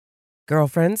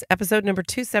Girlfriends, episode number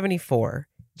 274,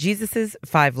 Jesus'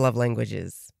 5 Love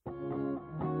Languages.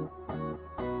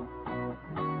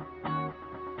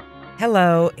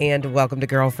 Hello and welcome to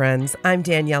Girlfriends. I'm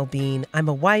Danielle Bean. I'm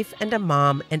a wife and a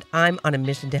mom, and I'm on a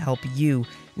mission to help you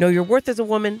know your worth as a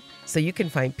woman so you can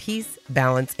find peace,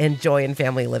 balance, and joy in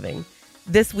family living.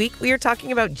 This week, we are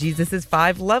talking about Jesus'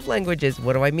 5 love languages.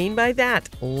 What do I mean by that?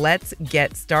 Let's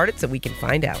get started so we can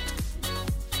find out.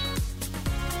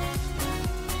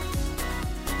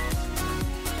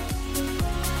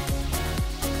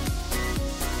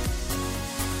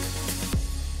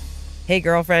 Hey,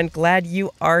 girlfriend, glad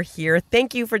you are here.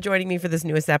 Thank you for joining me for this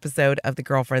newest episode of the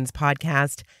Girlfriends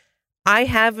podcast. I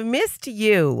have missed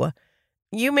you.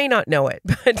 You may not know it,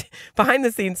 but behind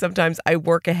the scenes, sometimes I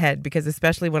work ahead because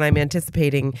especially when I'm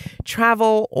anticipating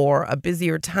travel or a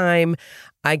busier time,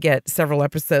 I get several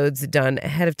episodes done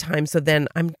ahead of time. So then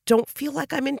I don't feel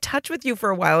like I'm in touch with you for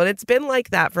a while. And it's been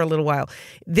like that for a little while.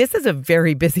 This is a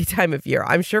very busy time of year.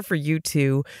 I'm sure for you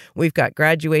too. We've got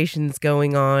graduations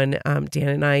going on. Dan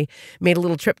and I made a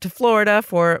little trip to Florida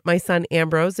for my son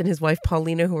Ambrose and his wife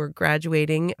Paulina, who are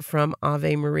graduating from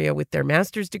Ave Maria with their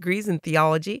master's degrees in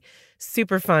theology.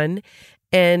 Super fun.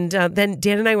 And then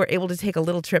Dan and I were able to take a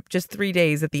little trip, just 3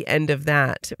 days at the end of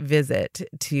that visit,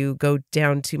 to go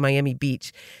down to Miami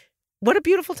Beach. What a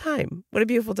beautiful time. What a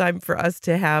beautiful time for us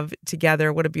to have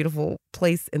together. What a beautiful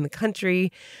place in the country.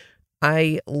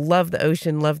 I love the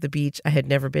ocean, love the beach. I had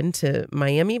never been to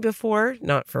Miami before,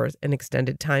 not for an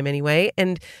extended time anyway.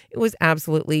 And it was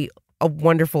absolutely a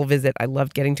wonderful visit. I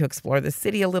loved getting to explore the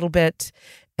city a little bit,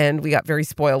 and we got very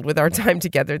spoiled with our time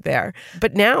together there.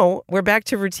 But now we're back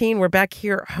to routine. We're back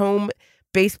here home.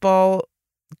 Baseball,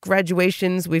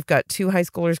 graduations. We've got 2 high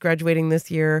schoolers graduating this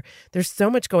year. There's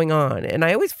so much going on. And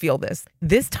I always feel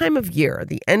this time of year,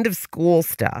 the end of school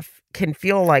stuff can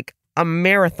feel like a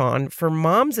marathon for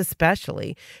moms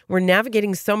especially. We're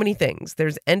navigating so many things.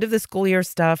 There's end of the school year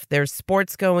stuff. There's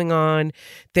sports going on.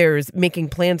 There's making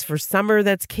plans for summer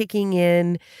that's kicking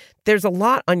in. There's a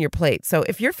lot on your plate. So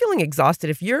if you're feeling exhausted,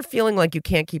 if you're feeling like you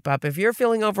can't keep up, if you're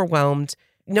feeling overwhelmed,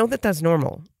 know that that's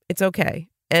normal. It's okay.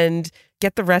 And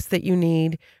get the rest that you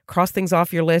need. Cross things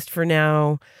off your list for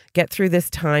now. Get through this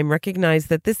time. Recognize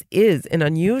that this is an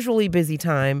unusually busy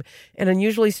time, an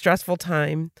unusually stressful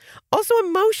time. Also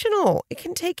emotional. It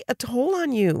can take a toll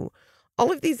on you. All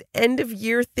of these end of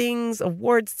year things,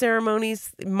 awards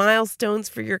ceremonies, milestones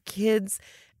for your kids,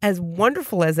 as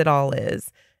wonderful as it all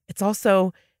is, it's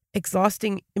also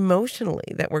exhausting emotionally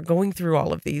that we're going through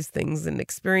all of these things and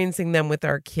experiencing them with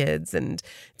our kids. And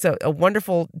it's a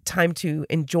wonderful time to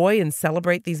enjoy and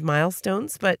celebrate these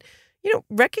milestones. But,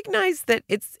 recognize that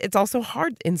it's also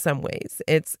hard in some ways.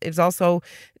 It's also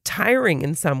tiring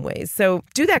in some ways. So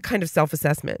do that kind of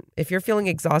self-assessment. If you're feeling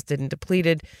exhausted and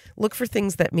depleted, look for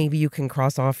things that maybe you can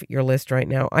cross off your list right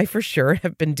now. I for sure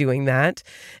have been doing that.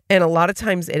 And a lot of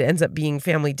times it ends up being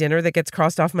family dinner that gets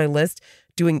crossed off my list,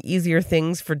 doing easier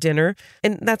things for dinner.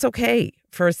 And that's okay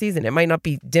for a season. It might not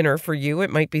be dinner for you. It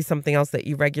might be something else that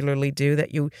you regularly do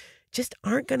that you just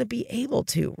aren't going to be able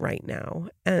to right now.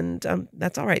 And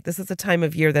that's all right. This is a time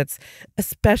of year that's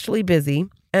especially busy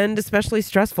and especially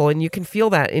stressful. And you can feel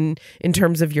that in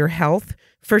terms of your health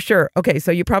for sure. Okay, so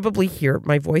you probably hear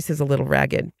my voice is a little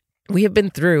ragged. We have been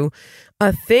through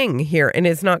a thing here, and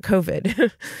it's not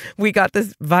COVID. We got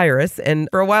this virus, and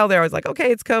for a while there, I was like,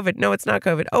 okay, it's COVID. No, it's not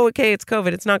COVID. Oh, okay, it's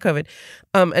COVID. It's not COVID.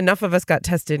 Enough of us got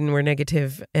tested and were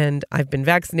negative, and I've been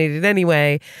vaccinated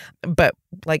anyway. But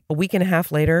like a week and a half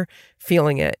later,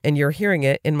 feeling it, and you're hearing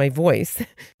it in my voice.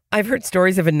 I've heard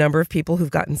stories of a number of people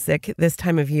who've gotten sick this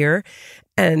time of year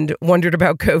and wondered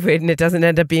about COVID, and it doesn't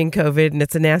end up being COVID, and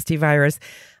it's a nasty virus.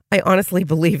 I honestly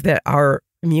believe that our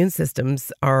immune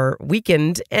systems are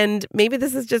weakened, and maybe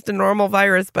this is just a normal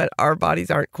virus, but our bodies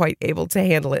aren't quite able to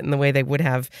handle it in the way they would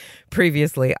have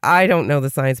previously. I don't know the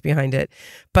science behind it.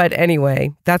 But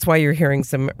anyway, that's why you're hearing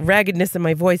some raggedness in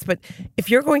my voice. But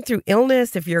if you're going through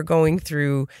illness, if you're going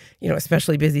through,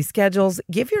 especially busy schedules,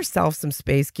 give yourself some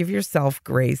space, give yourself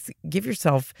grace, give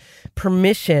yourself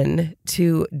permission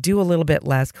to do a little bit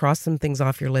less, cross some things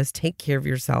off your list, take care of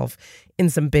yourself in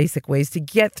some basic ways to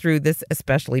get through this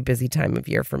especially busy time of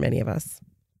year for many of us.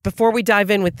 Before we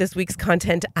dive in with this week's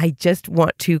content, I just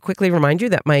want to quickly remind you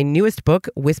that my newest book,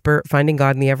 Whisper, Finding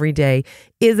God in the Everyday,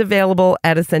 is available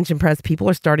at Ascension Press. People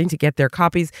are starting to get their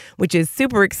copies, which is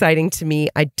super exciting to me.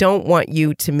 I don't want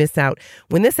you to miss out.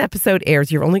 When this episode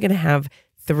airs, you're only going to have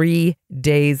 3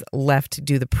 days left to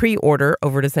do the pre-order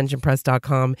over at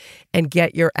ascensionpress.com and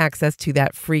get your access to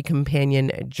that free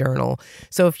companion journal.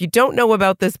 So if you don't know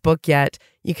about this book yet,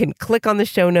 you can click on the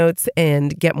show notes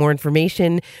and get more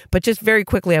information. But just very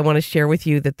quickly, I want to share with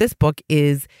you that this book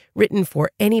is written for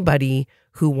anybody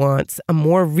who wants a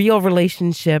more real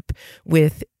relationship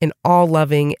with an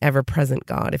all-loving, ever-present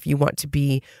God. If you want to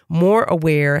be more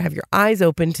aware, have your eyes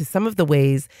open to some of the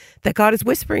ways that God is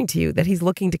whispering to you, that he's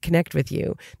looking to connect with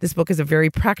you. This book is a very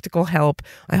practical help.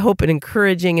 I hope an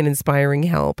encouraging and inspiring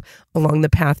help along the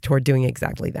path toward doing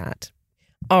exactly that.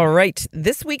 All right,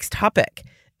 this week's topic.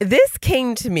 This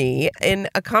came to me in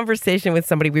a conversation with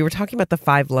somebody. We were talking about the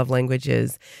 5 love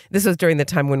languages. This was during the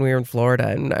time when we were in Florida,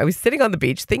 and I was sitting on the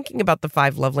beach thinking about the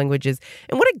 5 love languages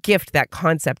and what a gift that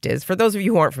concept is. For those of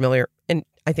you who aren't familiar, and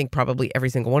I think probably every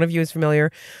single one of you is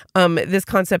familiar, this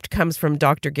concept comes from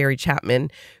Dr. Gary Chapman,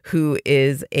 who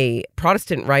is a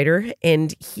Protestant writer,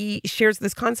 and he shares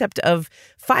this concept of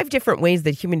 5 different ways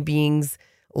that human beings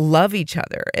love each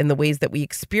other and the ways that we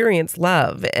experience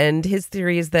love. And his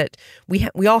theory is that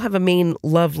we all have a main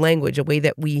love language, a way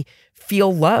that we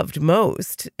feel loved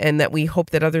most, and that we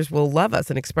hope that others will love us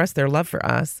and express their love for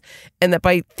us. And that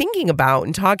by thinking about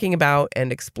and talking about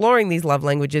and exploring these love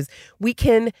languages, we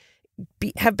can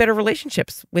have better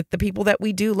relationships with the people that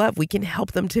we do love. We can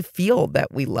help them to feel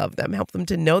that we love them, help them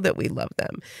to know that we love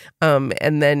them.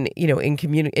 And then,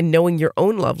 in knowing your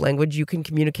own love language, you can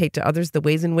communicate to others the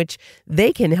ways in which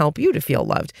they can help you to feel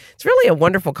loved. It's really a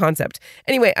wonderful concept.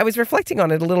 Anyway, I was reflecting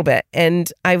on it a little bit,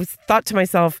 and I thought to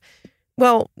myself,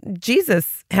 well,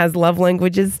 Jesus has love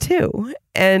languages too.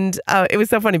 And it was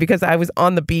so funny because I was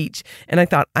on the beach and I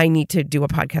thought, I need to do a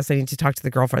podcast. I need to talk to the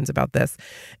girlfriends about this.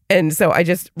 And so I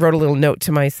just wrote a little note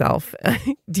to myself.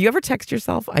 Do you ever text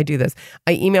yourself? I do this.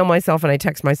 I email myself and I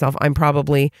text myself. I'm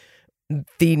probably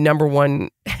the number one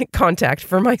contact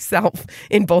for myself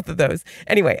in both of those.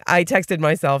 Anyway, I texted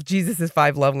myself Jesus'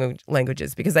 5 love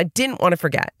languages because I didn't want to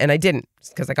forget, and I didn't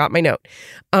because I got my note,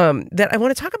 that I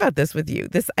want to talk about this with you,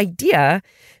 this idea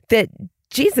that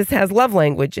Jesus has love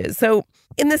languages. So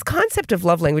in this concept of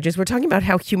love languages, we're talking about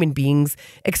how human beings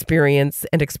experience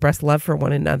and express love for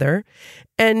one another.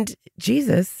 And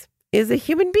Jesus is a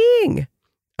human being.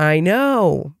 I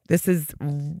know. This is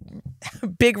a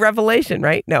big revelation,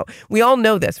 right? No, we all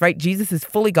know this, right? Jesus is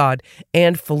fully God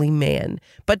and fully man.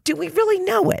 But do we really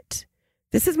know it?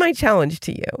 This is my challenge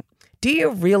to you. Do you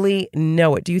really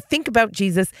know it? Do you think about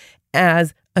Jesus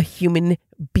as a human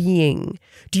being?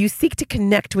 Do you seek to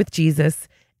connect with Jesus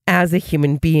as a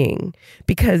human being?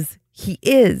 Because he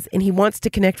is, and he wants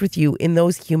to connect with you in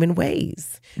those human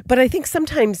ways. But I think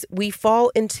sometimes we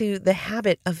fall into the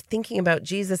habit of thinking about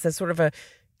Jesus as sort of a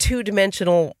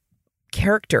two-dimensional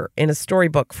character in a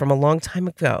storybook from a long time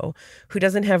ago who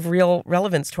doesn't have real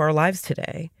relevance to our lives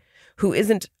today, who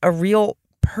isn't a real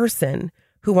person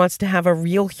who wants to have a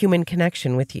real human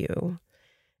connection with you.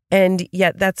 And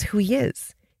yet that's who he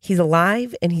is. He's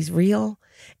alive and he's real,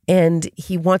 and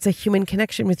he wants a human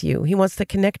connection with you. He wants to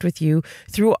connect with you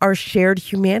through our shared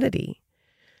humanity.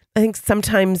 I think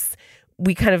sometimes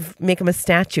we kind of make him a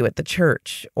statue at the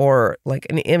church or like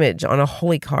an image on a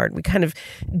holy card. We kind of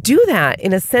do that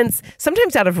in a sense,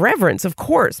 sometimes out of reverence, of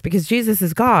course, because Jesus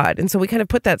is God. And so we kind of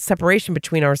put that separation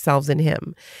between ourselves and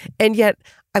him. And yet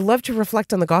I love to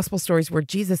reflect on the gospel stories where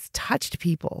Jesus touched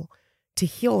people to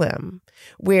heal them,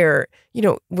 where,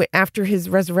 after his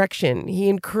resurrection, he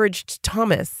encouraged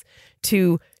Thomas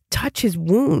to touch his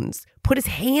wounds, put his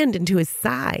hand into his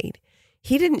side.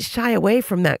 He didn't shy away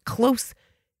from that close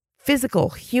physical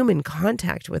human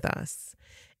contact with us.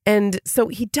 And so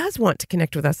he does want to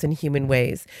connect with us in human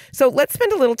ways. So let's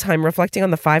spend a little time reflecting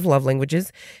on the 5 love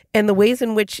languages and the ways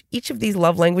in which each of these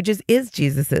love languages is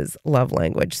Jesus's love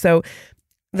language. So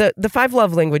the 5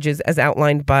 love languages, as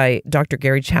outlined by Dr.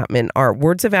 Gary Chapman, are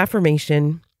words of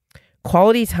affirmation,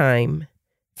 quality time,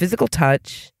 physical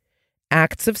touch,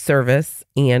 acts of service,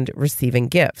 and receiving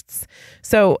gifts.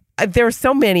 So there are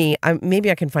so many,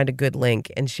 maybe I can find a good link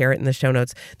and share it in the show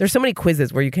notes. There's so many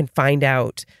quizzes where you can find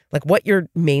out like what your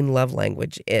main love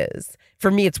language is. For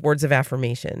me, it's words of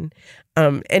affirmation.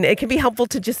 And it can be helpful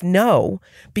to just know,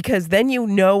 because then you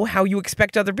know how you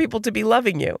expect other people to be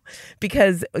loving you.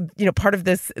 Because, part of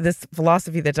this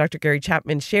philosophy that Dr. Gary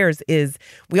Chapman shares is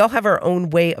we all have our own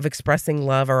way of expressing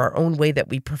love, or our own way that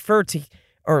we prefer to,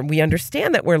 or we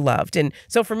understand that we're loved. And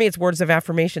so for me, it's words of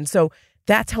affirmation. So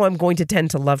that's how I'm going to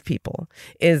tend to love people,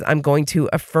 is I'm going to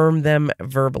affirm them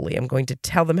verbally. I'm going to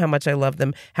tell them how much I love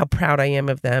them, how proud I am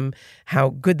of them, how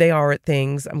good they are at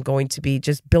things. I'm going to be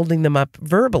just building them up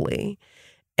verbally.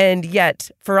 And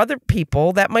yet for other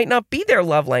people, that might not be their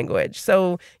love language.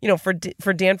 So, for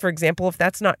Dan, for example, if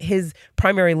that's not his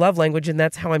primary love language and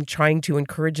that's how I'm trying to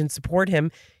encourage and support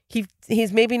him,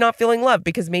 he's maybe not feeling love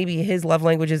because maybe his love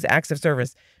language is acts of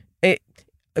service.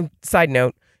 Side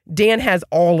note, Dan has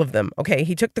all of them. Okay.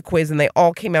 He took the quiz and they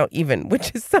all came out even,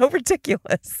 which is so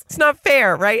ridiculous. It's not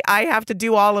fair, right? I have to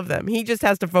do all of them. He just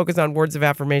has to focus on words of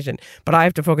affirmation, but I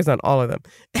have to focus on all of them.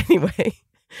 Anyway,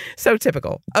 so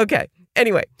typical. Okay.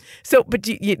 Anyway, but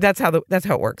that's how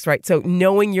it works, right? So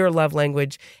knowing your love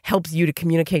language helps you to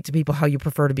communicate to people how you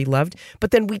prefer to be loved.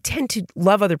 But then we tend to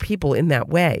love other people in that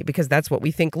way because that's what we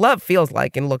think love feels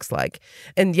like and looks like.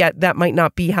 And yet that might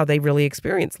not be how they really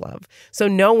experience love. So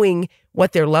knowing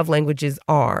what their love languages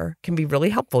are can be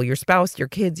really helpful. Your spouse, your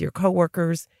kids, your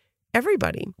coworkers,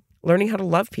 everybody learning how to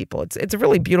love people. It's a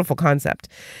really beautiful concept.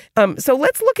 So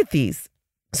let's look at these.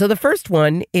 So the first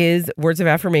one is words of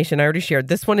affirmation. I already shared.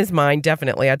 This one is mine,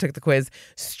 definitely. I took the quiz.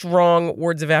 Strong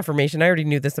words of affirmation. I already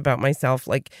knew this about myself.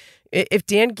 Like, if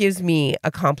Dan gives me a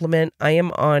compliment, I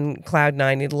am on cloud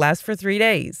nine. It lasts for 3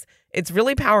 days. It's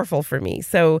really powerful for me.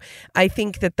 So I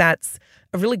think that that's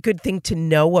a really good thing to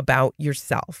know about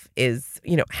yourself is,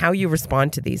 how you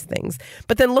respond to these things.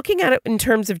 But then looking at it in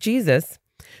terms of Jesus,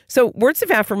 so words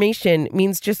of affirmation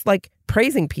means just like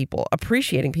praising people,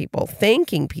 appreciating people,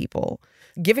 thanking people,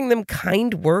 giving them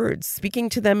kind words, speaking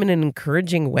to them in an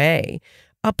encouraging way,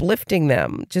 uplifting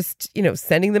them, just,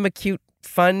 sending them a cute,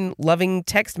 fun, loving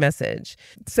text message.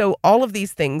 So all of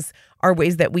these things are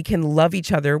ways that we can love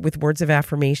each other with words of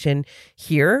affirmation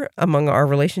here among our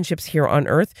relationships here on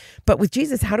earth. But with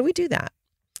Jesus, how do we do that?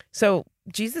 So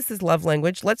Jesus' love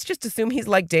language, let's just assume he's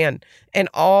like Dan and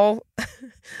all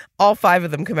 5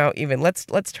 of them come out even.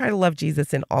 Let's try to love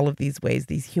Jesus in all of these ways,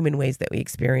 these human ways that we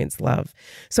experience love.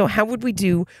 So how would we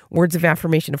do words of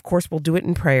affirmation? Of course, we'll do it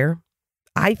in prayer.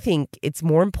 I think it's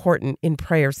more important in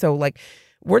prayer. So like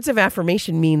words of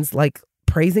affirmation means like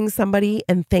praising somebody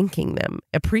and thanking them,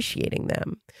 appreciating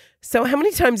them. So how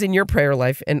many times in your prayer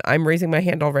life, and I'm raising my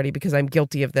hand already because I'm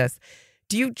guilty of this,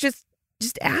 do you just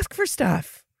ask for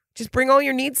stuff? Just bring all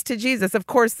your needs to Jesus. Of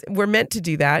course, we're meant to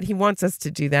do that. He wants us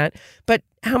to do that. But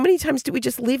how many times do we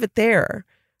just leave it there?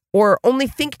 Or only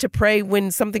think to pray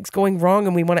when something's going wrong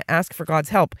and we want to ask for God's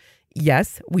help?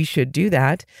 Yes, we should do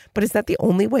that. But is that the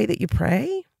only way that you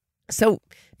pray? So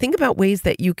think about ways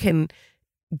that you can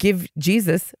give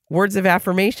Jesus words of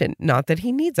affirmation. Not that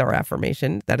he needs our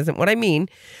affirmation. That isn't what I mean.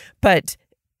 But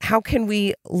how can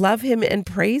we love him and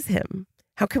praise him?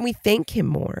 How can we thank him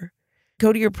more?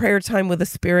 Go to your prayer time with a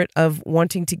spirit of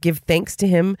wanting to give thanks to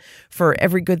him for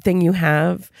every good thing you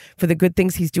have, for the good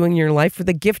things he's doing in your life, for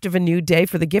the gift of a new day,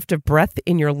 for the gift of breath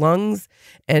in your lungs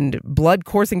and blood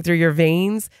coursing through your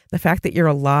veins, the fact that you're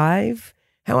alive.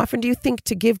 How often do you think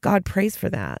to give God praise for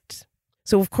that?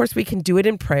 So, of course, we can do it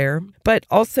in prayer, but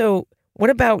also, what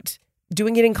about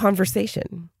doing it in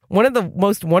conversation? One of the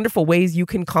most wonderful ways you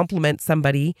can compliment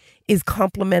somebody is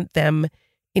compliment them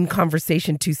in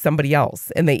conversation to somebody else,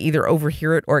 and they either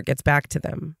overhear it or it gets back to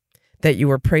them that you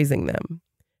were praising them.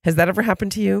 Has that ever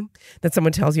happened to you? That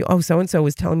someone tells you, oh, so-and-so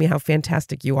was telling me how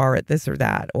fantastic you are at this or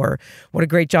that, or what a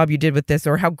great job you did with this,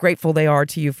 or how grateful they are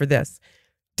to you for this.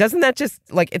 Doesn't that just,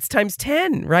 like, it's times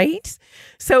 10, right?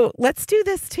 So let's do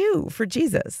this too for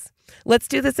Jesus. Let's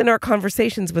do this in our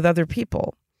conversations with other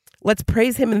people. Let's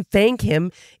praise him and thank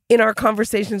him in our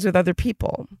conversations with other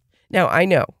people. Now, I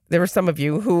know there are some of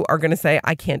you who are going to say,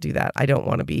 I can't do that. I don't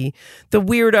want to be the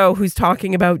weirdo who's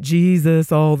talking about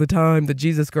Jesus all the time, the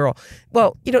Jesus girl.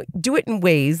 Well, do it in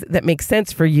ways that make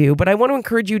sense for you. But I want to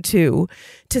encourage you to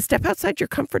step outside your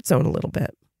comfort zone a little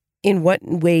bit. In what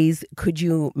ways could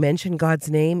you mention God's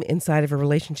name inside of a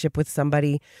relationship with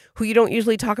somebody who you don't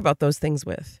usually talk about those things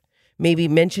with? Maybe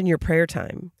mention your prayer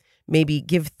time. Maybe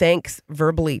give thanks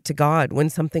verbally to God when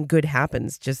something good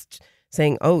happens. Just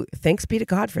saying, oh, thanks be to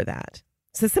God for that.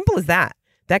 It's as simple as that.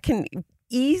 That can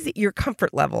ease your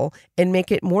comfort level and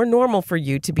make it more normal for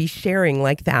you to be sharing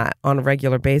like that on a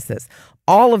regular basis.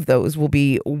 All of those will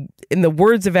be in the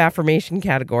words of affirmation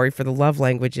category for the love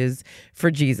languages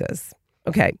for Jesus.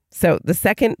 Okay, so the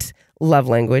second love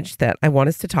language that I want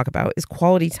us to talk about is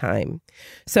quality time.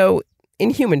 So in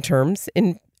human terms,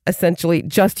 in essentially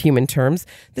just human terms,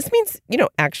 this means,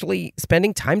 actually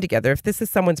spending time together. If this is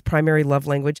someone's primary love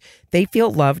language, they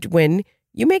feel loved when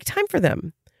you make time for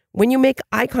them, when you make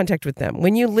eye contact with them,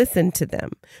 when you listen to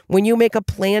them, when you make a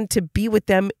plan to be with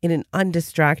them in an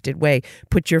undistracted way.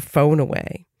 Put your phone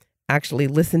away. Actually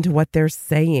listen to what they're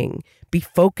saying. Be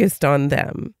focused on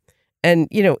them. And,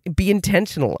 be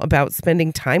intentional about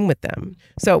spending time with them.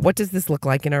 So what does this look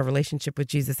like in our relationship with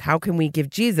Jesus? How can we give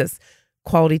Jesus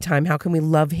quality time? How can we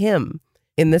love him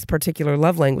in this particular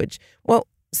love language. Well,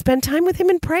 spend time with him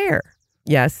in prayer.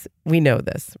 Yes, we know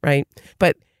this, right?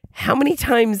 But how many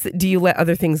times do you let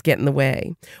other things get in the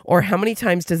way? Or how many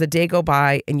times does a day go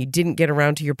by and you didn't get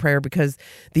around to your prayer because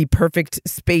the perfect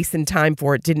space and time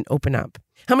for it didn't open up?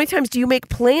 How many times do you make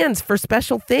plans for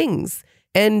special things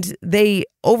and they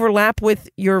overlap with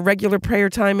your regular prayer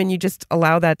time and you just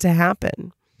allow that to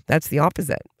happen? That's the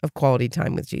opposite of quality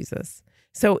time with Jesus.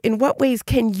 So in what ways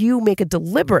can you make a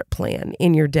deliberate plan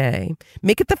in your day?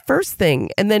 Make it the first thing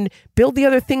and then build the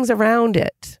other things around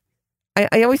it.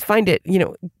 I always find it,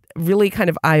 really kind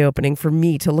of eye-opening for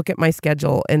me to look at my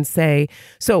schedule and say,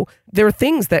 so there are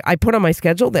things that I put on my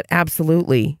schedule that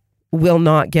absolutely will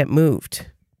not get moved.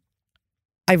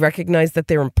 I recognize that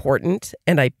they're important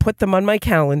and I put them on my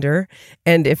calendar.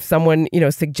 And if someone,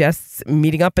 suggests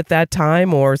meeting up at that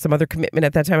time or some other commitment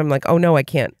at that time, I'm like, oh no, I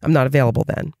can't. I'm not available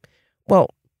then.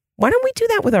 Well, why don't we do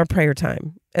that with our prayer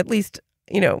time? At least,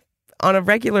 on a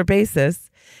regular basis,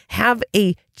 have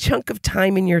a chunk of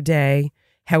time in your day,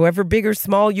 however big or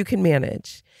small you can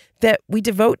manage, that we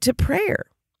devote to prayer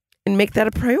and make that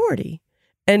a priority.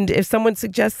 And if someone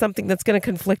suggests something that's going to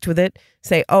conflict with it,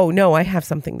 say, oh, no, I have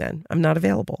something then. I'm not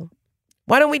available.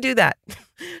 Why don't we do that?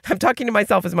 I'm talking to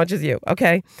myself as much as you,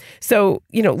 okay? So,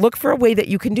 look for a way that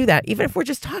you can do that, even if we're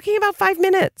just talking about 5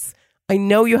 minutes. I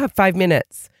know you have 5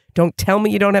 minutes. Don't tell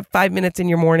me you don't have 5 minutes in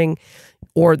your morning,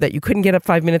 or that you couldn't get up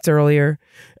 5 minutes earlier,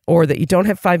 or that you don't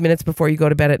have 5 minutes before you go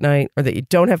to bed at night, or that you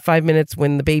don't have 5 minutes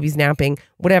when the baby's napping,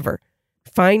 whatever.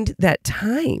 Find that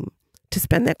time to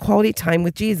spend that quality time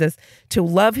with Jesus, to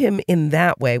love him in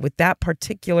that way, with that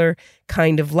particular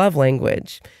kind of love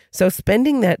language. So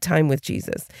spending that time with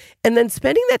Jesus, and then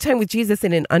spending that time with Jesus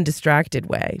in an undistracted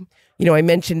way. I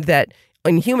mentioned that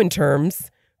in human terms,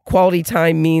 quality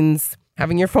time means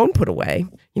having your phone put away,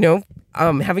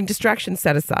 having distractions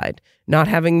set aside, not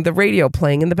having the radio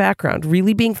playing in the background,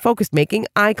 really being focused, making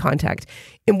eye contact.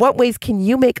 In what ways can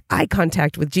you make eye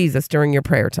contact with Jesus during your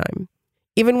prayer time?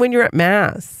 Even when you're at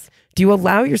Mass, do you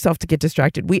allow yourself to get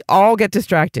distracted? We all get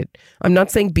distracted. I'm not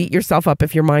saying beat yourself up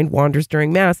if your mind wanders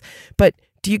during Mass, but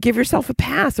do you give yourself a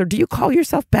pass, or do you call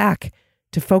yourself back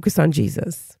to focus on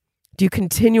Jesus? Do you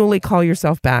continually call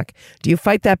yourself back? Do you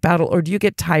fight that battle, or do you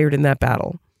get tired in that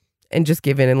battle and just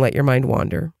give in and let your mind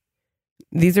wander?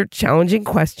 These are challenging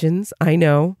questions, I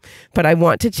know, but I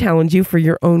want to challenge you for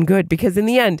your own good, because in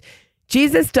the end,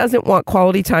 Jesus doesn't want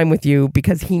quality time with you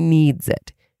because he needs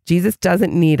it. Jesus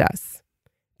doesn't need us,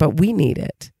 but we need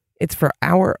it. It's for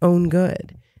our own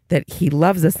good that he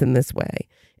loves us in this way,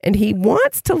 and he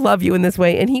wants to love you in this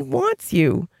way, and he wants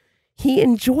you. He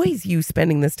enjoys you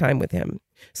spending this time with him.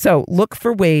 So look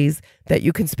for ways that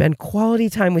you can spend quality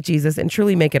time with Jesus and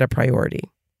truly make it a priority.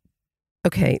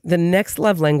 Okay, the next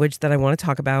love language that I want to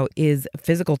talk about is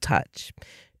physical touch.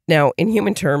 Now, in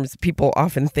human terms, people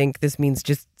often think this means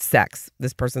just sex.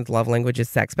 This person's love language is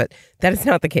sex, but that is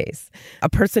not the case. A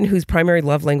person whose primary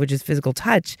love language is physical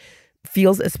touch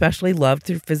feels especially loved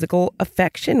through physical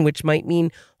affection, which might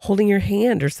mean holding your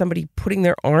hand, or somebody putting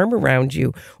their arm around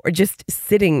you, or just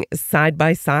sitting side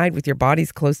by side with your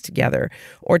bodies close together,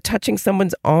 or touching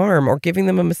someone's arm, or giving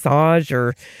them a massage,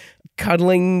 or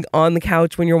cuddling on the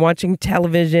couch when you're watching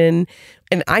television.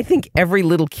 And I think every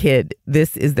little kid,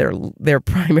 this is their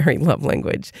primary love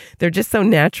language. They're just so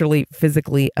naturally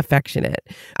physically affectionate.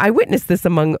 I witnessed this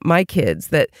among my kids,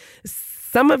 that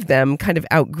some of them kind of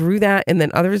outgrew that, and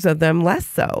then others of them less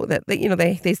so, that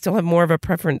they still have more of a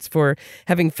preference for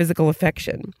having physical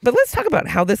affection. But let's talk about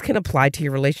how this can apply to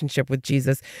your relationship with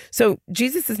Jesus. So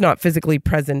Jesus is not physically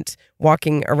present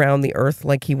walking around the earth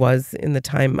like he was in the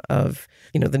time of,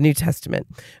 the New Testament,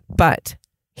 but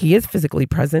he is physically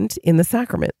present in the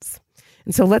sacraments.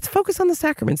 And so let's focus on the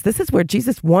sacraments. This is where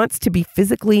Jesus wants to be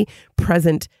physically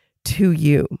present to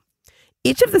you.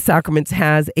 Each of the sacraments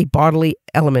has a bodily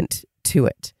element to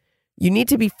it. You need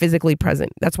to be physically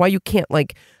present. That's why you can't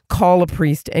call a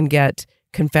priest and get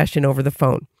confession over the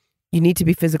phone. You need to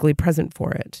be physically present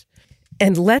for it.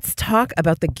 And let's talk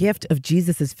about the gift of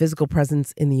Jesus's physical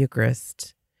presence in the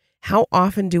Eucharist. How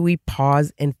often do we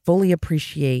pause and fully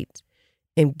appreciate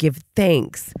and give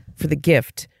thanks for the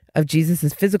gift of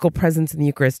Jesus's physical presence in the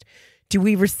Eucharist? Do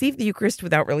we receive the Eucharist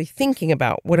without really thinking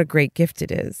about what a great gift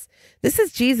it is? This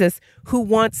is Jesus, who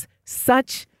wants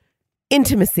such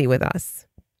intimacy with us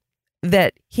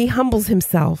that he humbles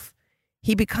himself.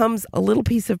 He becomes a little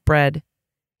piece of bread.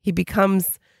 He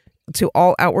becomes, to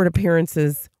all outward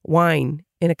appearances, wine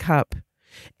in a cup.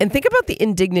 And think about the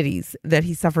indignities that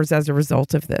he suffers as a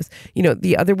result of this.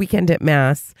 The other weekend at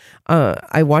Mass,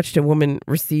 I watched a woman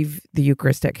receive the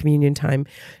Eucharist at communion time,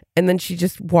 and then she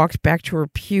just walked back to her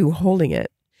pew holding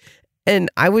it. And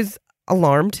I was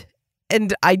alarmed.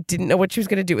 And I didn't know what she was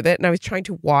going to do with it. And I was trying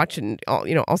to watch and,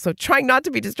 also trying not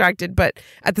to be distracted, but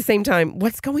at the same time,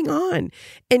 what's going on?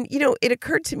 And, it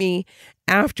occurred to me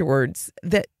afterwards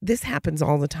that this happens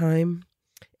all the time.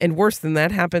 And worse than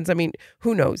that happens. I mean,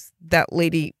 who knows? That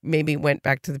lady maybe went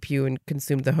back to the pew and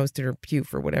consumed the host in her pew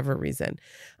for whatever reason.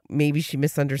 Maybe she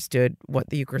misunderstood what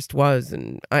the Eucharist was.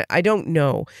 And I don't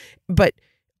know. But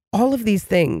all of these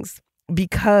things,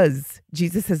 because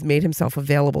Jesus has made himself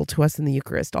available to us in the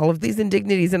Eucharist, all of these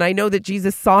indignities. And I know that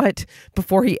Jesus saw it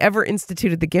before he ever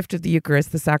instituted the gift of the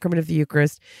Eucharist, the sacrament of the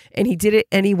Eucharist. And he did it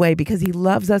anyway because he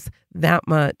loves us that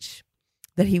much,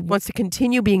 that he wants to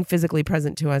continue being physically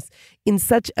present to us in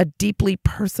such a deeply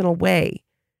personal way.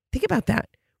 Think about that.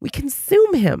 We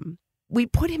consume him. We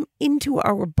put him into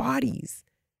our bodies.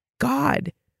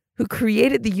 God, who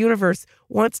created the universe,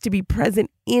 wants to be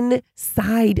present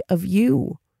inside of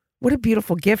you. What a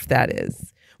beautiful gift that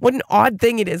is. What an odd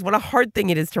thing it is. What a hard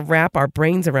thing it is to wrap our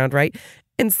brains around, right?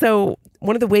 And so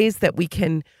one of the ways that we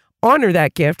can honor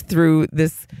that gift through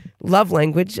this love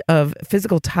language of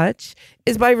physical touch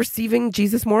is by receiving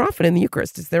Jesus more often in the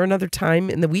Eucharist. Is there another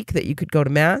time in the week that you could go to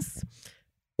Mass?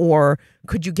 Or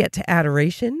could you get to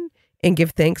adoration and give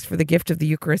thanks for the gift of the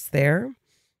Eucharist there?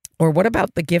 Or what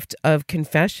about the gift of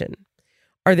confession?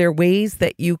 Are there ways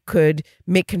that you could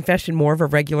make confession more of a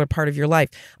regular part of your life?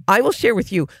 I will share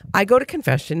with you, I go to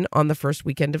confession on the first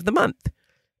weekend of the month,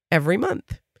 every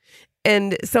month.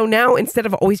 And so now, instead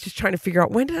of always just trying to figure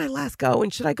out when did I last go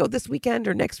and should I go this weekend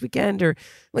or next weekend, or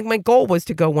like my goal was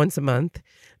to go once a month.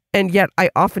 And yet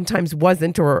I oftentimes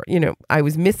wasn't, or, I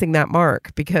was missing that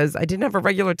mark because I didn't have a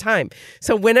regular time.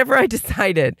 So whenever I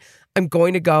decided I'm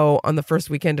going to go on the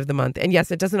first weekend of the month, and yes,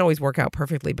 it doesn't always work out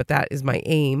perfectly, but that is my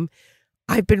aim.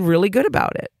 I've been really good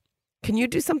about it. Can you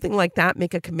do something like that?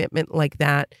 Make a commitment like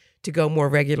that to go more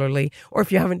regularly? Or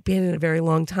if you haven't been in a very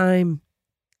long time,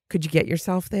 could you get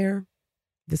yourself there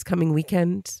this coming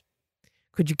weekend?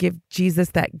 Could you give Jesus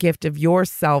that gift of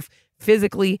yourself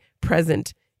physically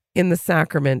present in the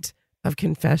sacrament of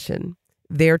confession,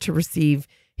 there to receive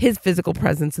his physical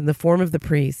presence in the form of the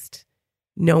priest,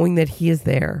 knowing that he is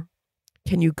there?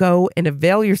 Can you go and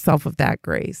avail yourself of that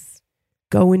grace?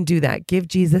 Go and do that. Give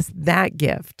Jesus that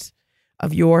gift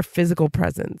of your physical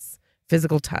presence,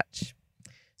 physical touch.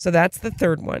 So that's the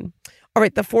third one. All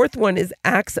right, the fourth one is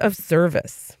acts of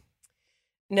service.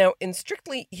 Now, in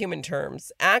strictly human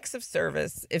terms, acts of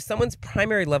service, if someone's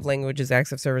primary love language is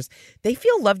acts of service, they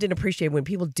feel loved and appreciated when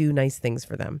people do nice things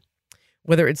for them.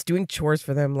 Whether it's doing chores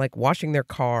for them, like washing their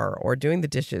car or doing the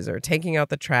dishes or taking out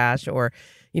the trash or,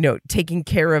 taking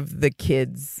care of the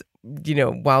kids,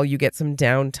 while you get some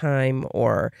downtime,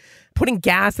 or putting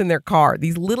gas in their car,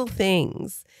 these little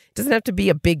things. It doesn't have to be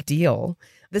a big deal.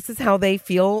 This is how they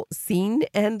feel seen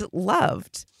and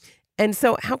loved. And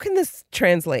so how can this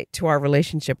translate to our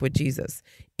relationship with Jesus?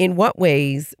 In what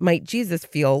ways might Jesus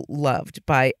feel loved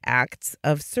by acts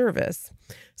of service?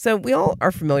 So we all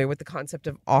are familiar with the concept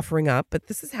of offering up, but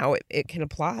this is how it can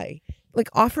apply. Like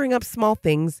offering up small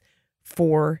things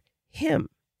for him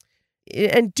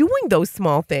and doing those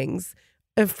small things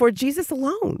for Jesus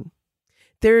alone.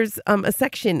 There's a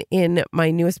section in my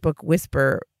newest book,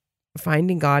 Whisper,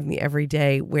 Finding God in the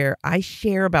Everyday, where I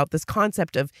share about this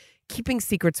concept of keeping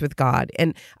secrets with God.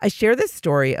 And I share this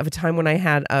story of a time when I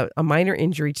had a minor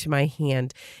injury to my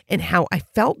hand and how I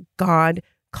felt God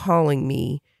calling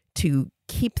me to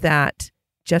keep that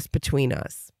just between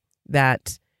us,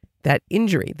 that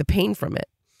injury, the pain from it,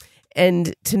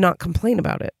 and to not complain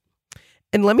about it.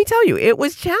 And let me tell you, it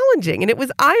was challenging and it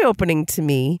was eye-opening to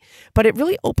me, but it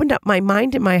really opened up my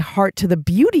mind and my heart to the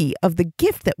beauty of the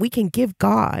gift that we can give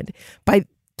God by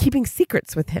keeping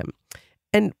secrets with him.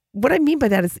 And what I mean by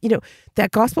that is,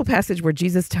 that gospel passage where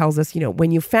Jesus tells us,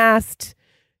 when you fast,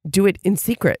 do it in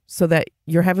secret so that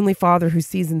your heavenly Father who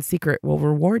sees in secret will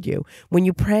reward you. When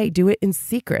you pray, do it in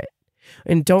secret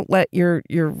and don't let your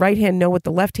right hand know what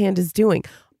the left hand is doing.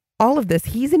 All of this,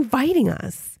 he's inviting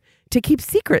us to keep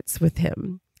secrets with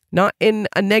him, not in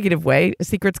a negative way.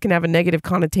 Secrets can have a negative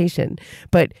connotation,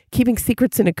 but keeping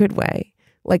secrets in a good way,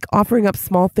 like offering up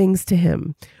small things to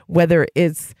him, whether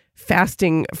it's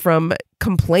fasting from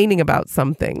complaining about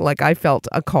something like I felt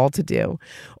a call to do,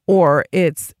 or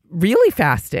it's really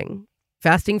fasting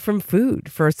from food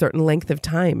for a certain length of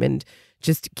time and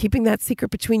just keeping that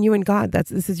secret between you and God.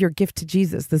 This is your gift to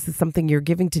Jesus. This is something you're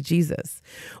giving to Jesus.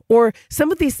 Or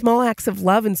some of these small acts of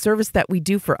love and service that we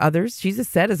do for others. Jesus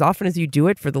said, as often as you do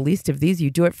it for the least of these,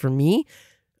 you do it for me.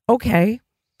 Okay.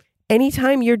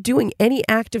 Anytime you're doing any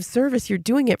act of service, you're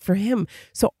doing it for him.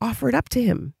 So offer it up to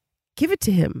him. Give it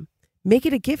to him. Make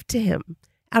it a gift to him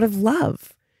out of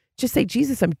love. Just say,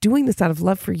 Jesus, I'm doing this out of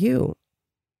love for you.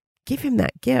 Give him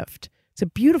that gift. It's a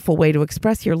beautiful way to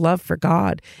express your love for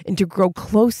God and to grow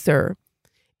closer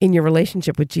in your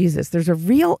relationship with Jesus. There's a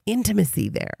real intimacy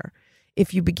there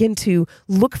if you begin to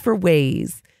look for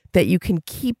ways that you can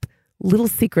keep little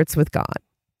secrets with God.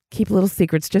 Keep little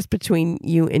secrets just between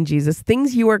you and Jesus,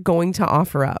 things you are going to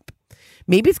offer up.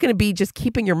 Maybe it's going to be just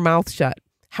keeping your mouth shut.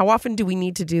 How often do we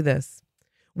need to do this?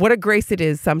 What a grace it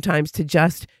is sometimes to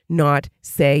just not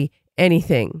say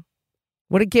anything.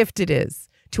 What a gift it is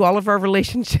to all of our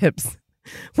relationships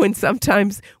when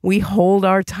sometimes we hold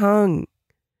our tongue.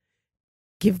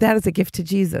 Give that as a gift to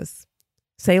Jesus.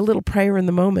 Say a little prayer in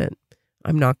the moment.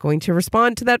 I'm not going to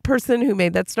respond to that person who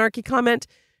made that snarky comment,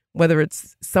 whether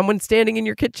it's someone standing in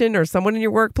your kitchen or someone in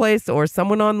your workplace or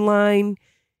someone online.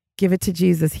 Give it to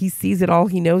Jesus. He sees it all.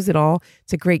 He knows it all.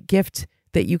 It's a great gift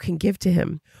that you can give to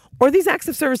him. Or these acts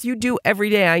of service you do every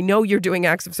day. I know you're doing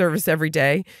acts of service every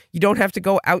day. You don't have to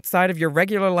go outside of your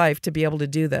regular life to be able to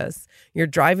do this. You're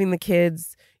driving the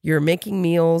kids. You're making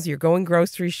meals. You're going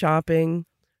grocery shopping.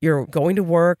 You're going to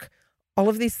work. All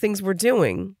of these things we're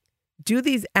doing. Do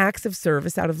these acts of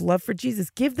service out of love for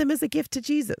Jesus. Give them as a gift to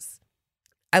Jesus.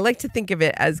 I like to think of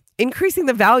it as increasing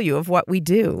the value of what we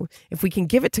do. If we can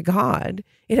give it to God,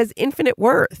 it has infinite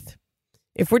worth.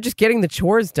 If we're just getting the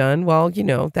chores done, well,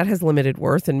 that has limited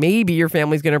worth, and maybe your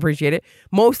family's going to appreciate it.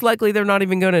 Most likely, they're not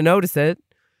even going to notice it.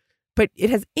 But it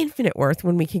has infinite worth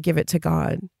when we can give it to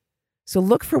God. So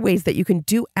look for ways that you can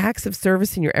do acts of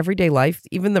service in your everyday life,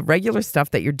 even the regular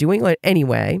stuff that you're doing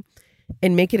anyway,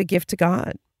 and make it a gift to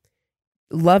God.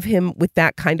 Love him with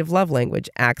that kind of love language,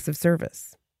 acts of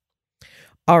service.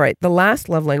 All right, the last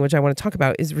love language I want to talk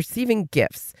about is receiving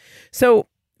gifts. So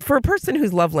for a person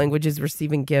whose love language is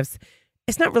receiving gifts,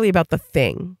 it's not really about the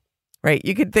thing, right?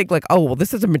 You could think like, oh, well,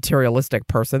 this is a materialistic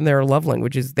person. Their love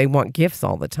languages, they want gifts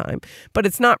all the time. But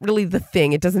it's not really the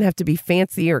thing. It doesn't have to be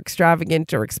fancy or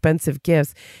extravagant or expensive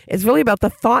gifts. It's really about the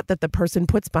thought that the person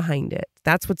puts behind it.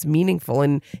 That's what's meaningful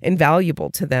and valuable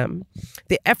to them.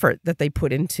 The effort that they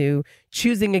put into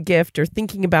choosing a gift or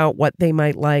thinking about what they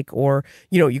might like, or,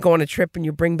 you go on a trip and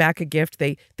you bring back a gift.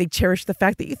 They cherish the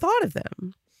fact that you thought of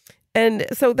them. And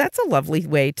so that's a lovely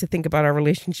way to think about our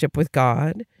relationship with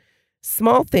God.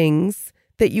 Small things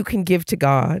that you can give to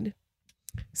God.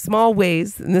 Small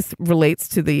ways, and this relates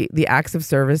to the acts of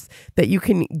service, that you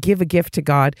can give a gift to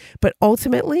God. But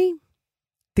ultimately,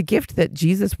 the gift that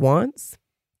Jesus wants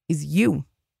is you,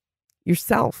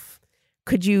 yourself.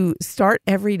 Could you start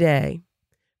every day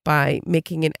by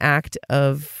making an act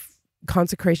of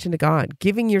consecration to God,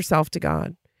 giving yourself to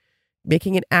God,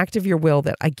 making an act of your will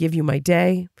that I give you my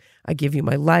day, I give you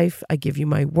my life, I give you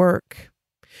my work.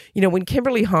 When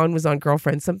Kimberly Hahn was on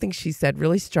Girlfriend, something she said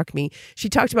really struck me. She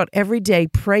talked about every day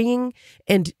praying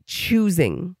and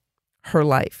choosing her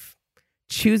life,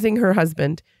 choosing her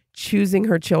husband, choosing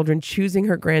her children, choosing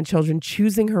her grandchildren,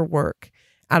 choosing her work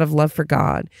out of love for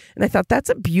God. And I thought that's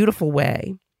a beautiful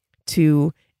way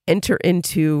to enter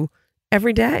into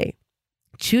every day,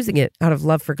 choosing it out of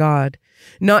love for God,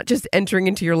 not just entering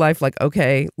into your life like,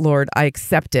 okay, Lord, I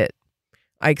accept it.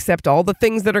 I accept all the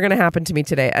things that are going to happen to me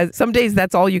today. Some days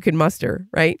that's all you can muster,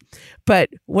 right? But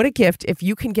what a gift if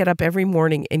you can get up every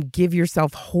morning and give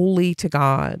yourself wholly to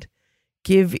God.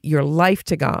 Give your life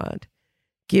to God.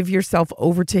 Give yourself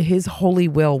over to his holy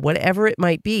will, whatever it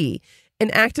might be,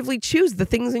 and actively choose the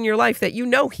things in your life that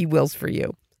he wills for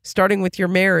you, starting with your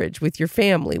marriage, with your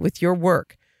family, with your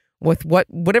work, with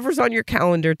whatever's on your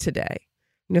calendar today.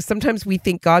 Sometimes we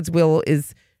think God's will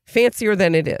is fancier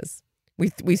than it is.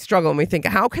 We struggle and we think,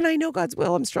 how can I know God's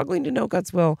will? I'm struggling to know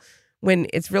God's will, when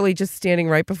it's really just standing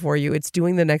right before you. It's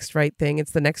doing the next right thing.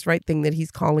 It's the next right thing that he's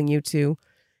calling you to.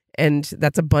 And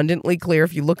that's abundantly clear.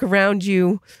 If you look around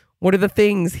you, what are the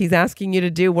things he's asking you to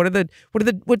do?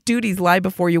 What duties lie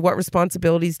before you? What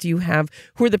responsibilities do you have?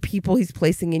 Who are the people he's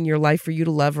placing in your life for you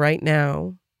to love right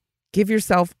now? Give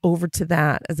yourself over to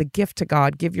that as a gift to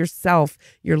God. Give yourself,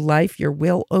 your life, your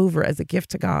will over as a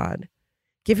gift to God.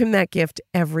 Give him that gift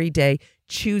every day.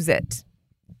 Choose it.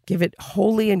 Give it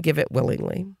wholly and give it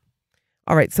willingly.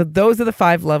 All right, so those are the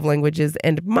 5 love languages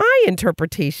and my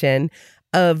interpretation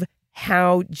of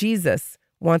how Jesus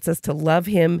wants us to love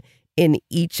him in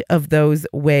each of those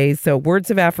ways. So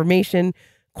words of affirmation,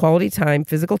 quality time,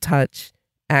 physical touch,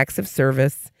 acts of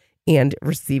service, and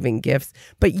receiving gifts.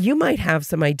 But you might have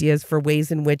some ideas for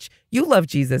ways in which you love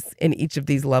Jesus in each of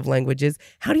these love languages.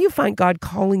 How do you find God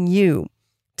calling you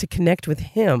to connect with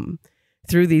him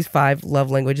through these 5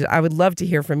 love languages? I would love to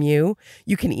hear from you.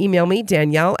 You can email me,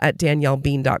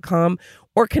 Danielle@daniellebean.com,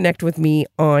 or connect with me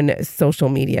on social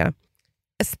media.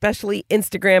 especially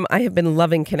Instagram. I have been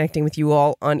loving connecting with you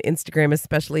all on Instagram,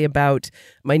 especially about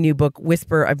my new book,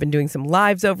 Whisper. I've been doing some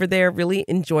lives over there, really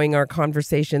enjoying our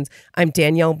conversations. I'm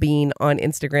Danielle Bean on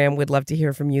Instagram. Would love to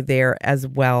hear from you there as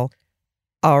well.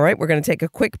 All right, we're going to take a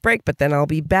quick break, but then I'll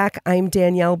be back. I'm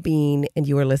Danielle Bean, and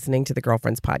you are listening to the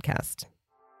Girlfriends Podcast.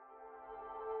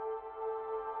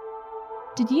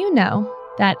 Did you know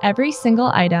that every single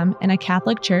item in a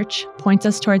Catholic church points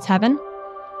us towards heaven?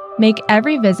 Make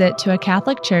every visit to a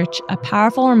Catholic church a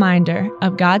powerful reminder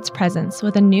of God's presence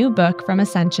with a new book from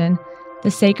Ascension, The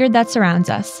Sacred That Surrounds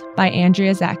Us, by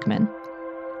Andrea Zachman.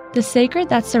 The Sacred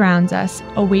That Surrounds Us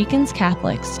awakens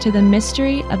Catholics to the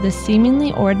mystery of the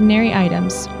seemingly ordinary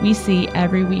items we see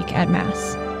every week at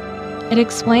Mass. It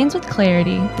explains with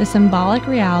clarity the symbolic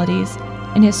realities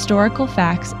and historical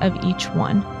facts of each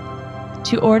one.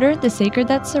 To order The Sacred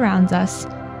That Surrounds Us,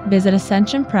 visit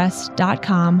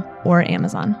ascensionpress.com or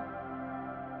Amazon.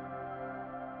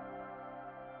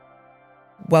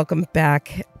 Welcome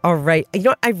back. All right. You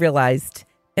know what I realized,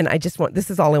 and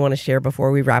this is all I want to share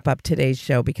before we wrap up today's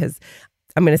show, because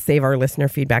I'm going to save our listener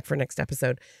feedback for next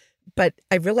episode. But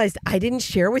I realized I didn't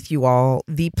share with you all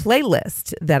the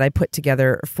playlist that I put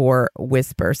together for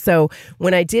Whisper. So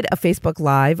when I did a Facebook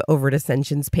Live over at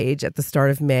Ascension's page at the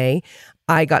start of May,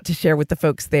 I got to share with the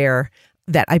folks there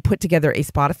that I put together a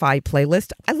Spotify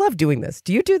playlist. I love doing this.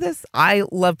 Do you do this? I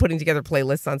love putting together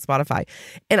playlists on Spotify.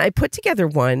 And I put together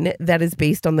one that is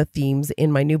based on the themes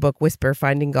in my new book, Whisper,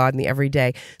 Finding God in the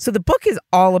Everyday. So the book is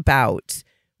all about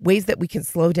ways that we can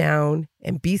slow down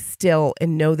and be still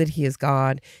and know that He is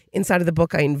God. Inside of the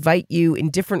book, I invite you in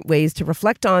different ways to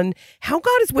reflect on how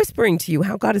God is whispering to you,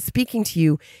 how God is speaking to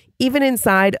you, even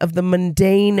inside of the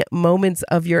mundane moments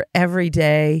of your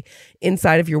everyday,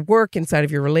 inside of your work, inside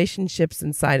of your relationships,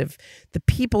 inside of the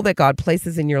people that God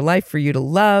places in your life for you to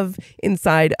love,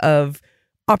 inside of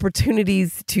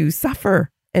opportunities to suffer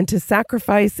and to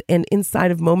sacrifice, and inside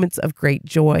of moments of great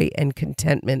joy and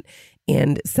contentment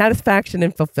and satisfaction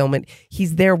and fulfillment.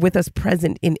 He's there with us,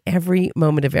 present in every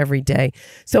moment of every day.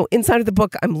 So inside of the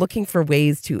book, I'm looking for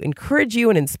ways to encourage you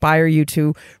and inspire you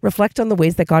to reflect on the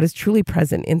ways that God is truly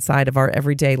present inside of our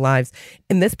everyday lives.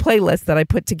 And this playlist that I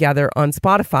put together on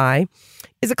Spotify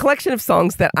is a collection of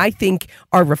songs that I think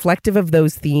are reflective of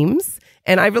those themes.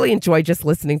 And I really enjoy just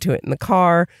listening to it in the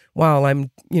car while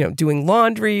I'm, doing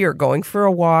laundry or going for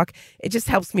a walk. It just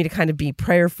helps me to kind of be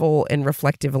prayerful and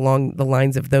reflective along the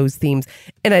lines of those themes.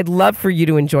 And I'd love for you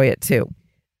to enjoy it too.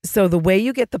 So the way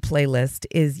you get the playlist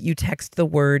is you text the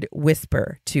word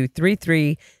whisper to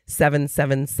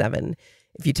 33777.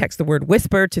 If you text the word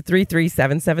whisper to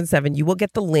 33777, you will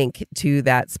get the link to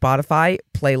that Spotify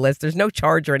playlist. There's no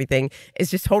charge or anything. It's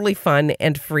just totally fun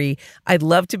and free. I'd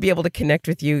love to be able to connect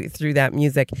with you through that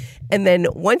music. And then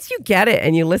once you get it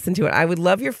and you listen to it, I would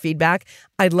love your feedback.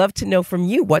 I'd love to know from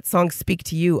you what songs speak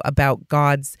to you about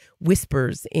God's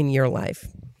whispers in your life.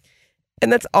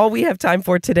 And that's all we have time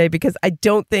for today, because I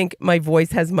don't think my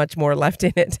voice has much more left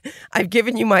in it. I've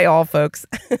given you my all, folks.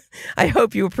 I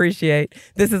hope you appreciate.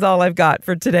 This is all I've got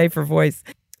for today for voice.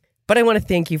 But I want to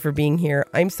thank you for being here.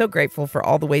 I'm so grateful for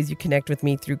all the ways you connect with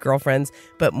me through Girlfriends.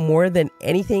 But more than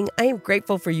anything, I am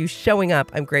grateful for you showing up.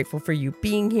 I'm grateful for you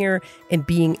being here and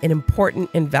being an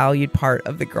important and valued part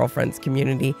of the Girlfriends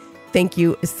community. Thank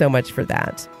you so much for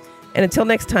that. And until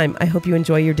next time, I hope you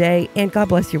enjoy your day and God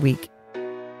bless your week.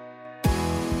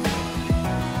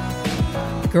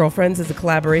 Girlfriends is a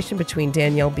collaboration between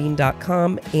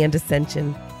DanielleBean.com and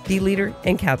Ascension, the leader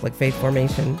in Catholic faith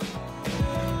formation.